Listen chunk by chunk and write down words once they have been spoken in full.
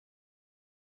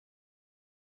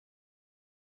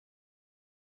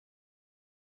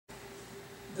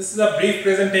This is a brief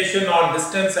presentation on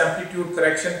distance amplitude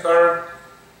correction curve.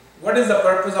 What is the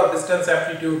purpose of distance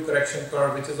amplitude correction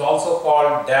curve, which is also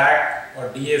called DAC or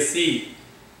DAC?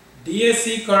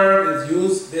 DAC curve is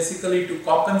used basically to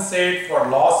compensate for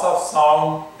loss of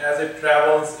sound as it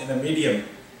travels in a medium.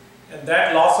 And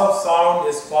that loss of sound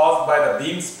is caused by the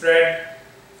beam spread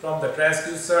from the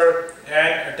transducer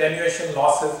and attenuation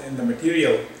losses in the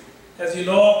material. As you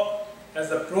know,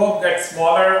 as the probe gets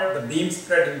smaller, the beam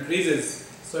spread increases.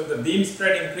 So if the beam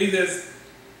spread increases,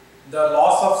 the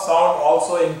loss of sound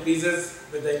also increases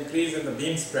with the increase in the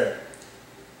beam spread.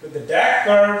 With the DAC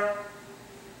curve,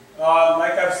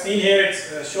 like I've seen here,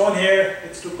 it's shown here,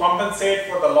 it's to compensate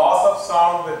for the loss of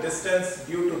sound with distance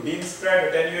due to beam spread,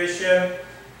 attenuation.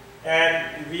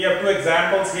 And we have two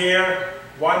examples here.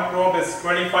 One probe is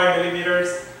 25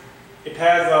 millimeters. It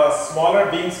has a smaller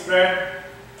beam spread,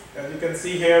 as you can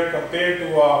see here, compared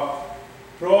to a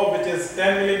probe which is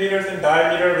 10 millimeters in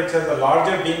diameter, which has a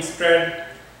larger beam spread.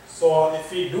 So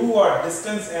if we do a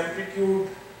distance amplitude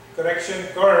correction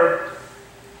curve,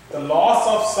 the loss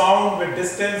of sound with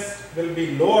distance will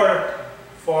be lower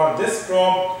for this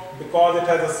probe because it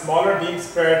has a smaller beam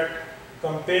spread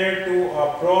compared to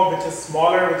a probe which is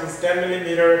smaller, which is 10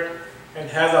 millimeter and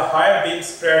has a higher beam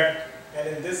spread. And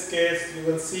in this case, you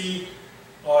will see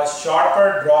a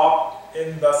sharper drop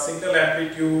in the signal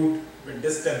amplitude with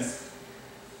distance.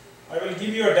 I will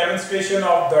give you a demonstration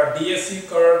of the DAC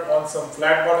curve on some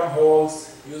flat bottom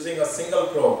holes using a single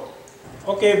probe.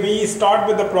 Okay, we start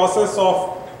with the process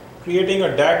of creating a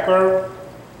DAC curve.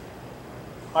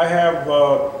 I have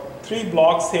 3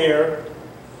 blocks here.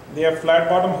 They have flat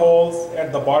bottom holes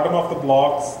at the bottom of the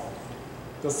blocks.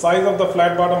 The size of the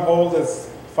flat bottom holes is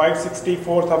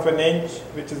 5/64 of an inch,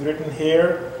 which is written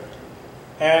here.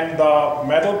 And the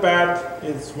metal path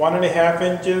is 1.5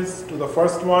 inches to the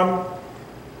first one,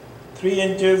 3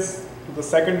 inches to the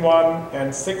second one,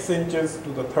 and 6 inches to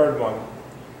the third one.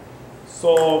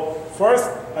 So first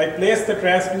I place the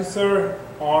transducer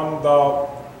on the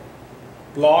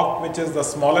block which is the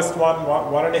smallest one,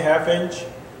 1.5 inch.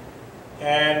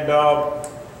 And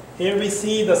here we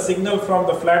see the signal from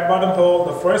the flat bottom hole,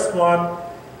 the first one,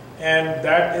 and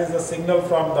that is the signal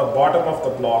from the bottom of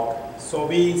the block. So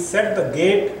we set the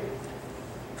gate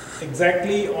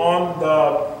exactly on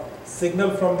the signal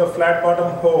from the flat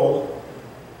bottom hole.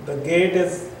 The gate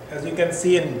is, as you can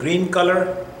see, in green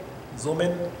color. Zoom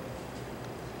in.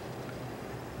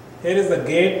 Here is the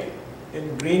gate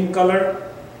in green color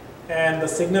and the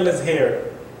signal is here.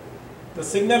 The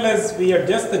signal is, we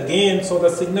adjust the gain, so the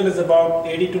signal is about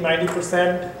 80 to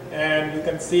 90%, and you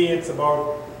can see it's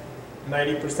about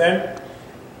 90%.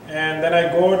 And then I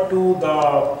go to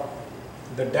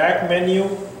the DAC menu,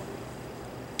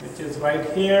 which is right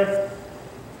here,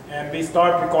 and we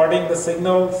start recording the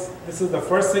signals. This is the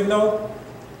first signal,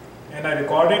 and I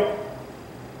record it.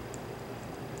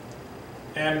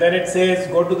 And then it says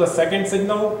go to the second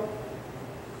signal,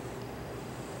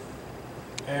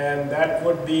 and that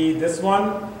would be this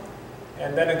one.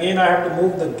 And then again I have to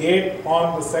move the gate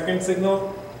on the second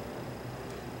signal.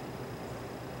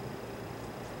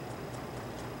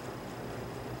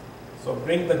 So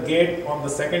bring the gate on the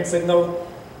second signal.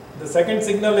 The second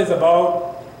signal is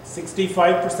about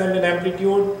 65% in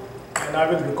amplitude, and I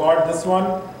will record this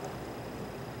one.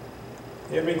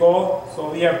 Here we go. So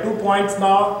we have 2 points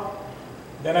now.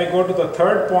 Then I go to the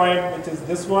third point, which is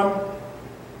this one.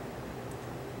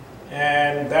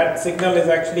 And that signal is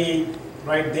actually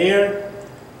right there.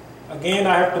 Again,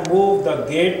 I have to move the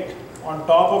gate on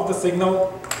top of the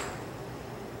signal.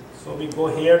 So we go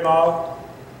here now.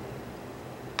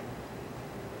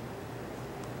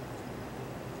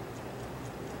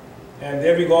 And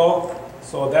there we go.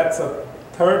 So that's a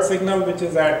third signal, which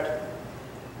is at,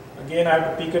 again I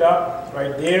have to pick it up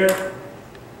right there.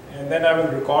 And then I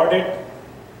will record it.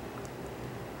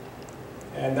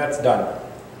 And that's done.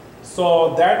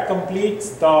 So that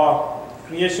completes the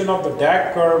creation of the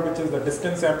DAC curve, which is the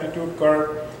distance amplitude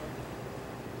curve.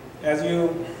 As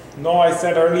you know, I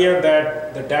said earlier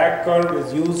that the DAC curve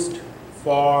is used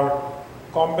for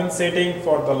compensating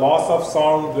for the loss of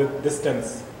sound with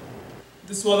distance.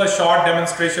 This was a short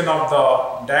demonstration of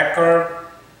the DAC curve.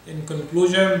 In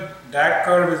conclusion, DAC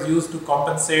curve is used to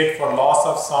compensate for loss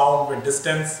of sound with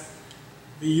distance.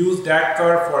 We use DAC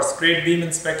curve for straight beam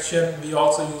inspection. We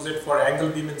also use it for angle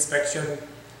beam inspection.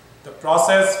 The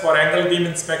process for angle beam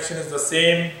inspection is the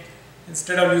same.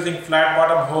 Instead of using flat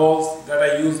bottom holes that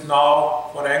I use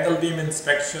now for angle beam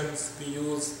inspections, we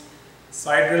use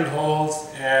side drill holes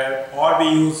or we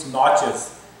use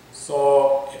notches.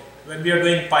 So when we are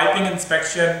doing piping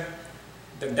inspection,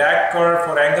 the DAC curve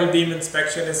for angle beam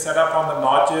inspection is set up on the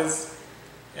notches.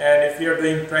 and if you are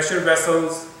doing pressure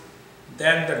vessels,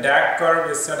 then the DAC curve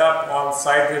is set up on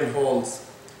side drill holes.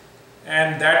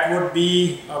 And that would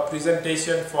be a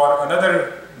presentation for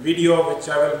another video which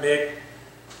I will make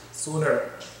sooner.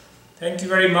 Thank you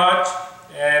very much,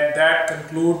 and that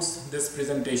concludes this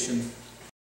presentation.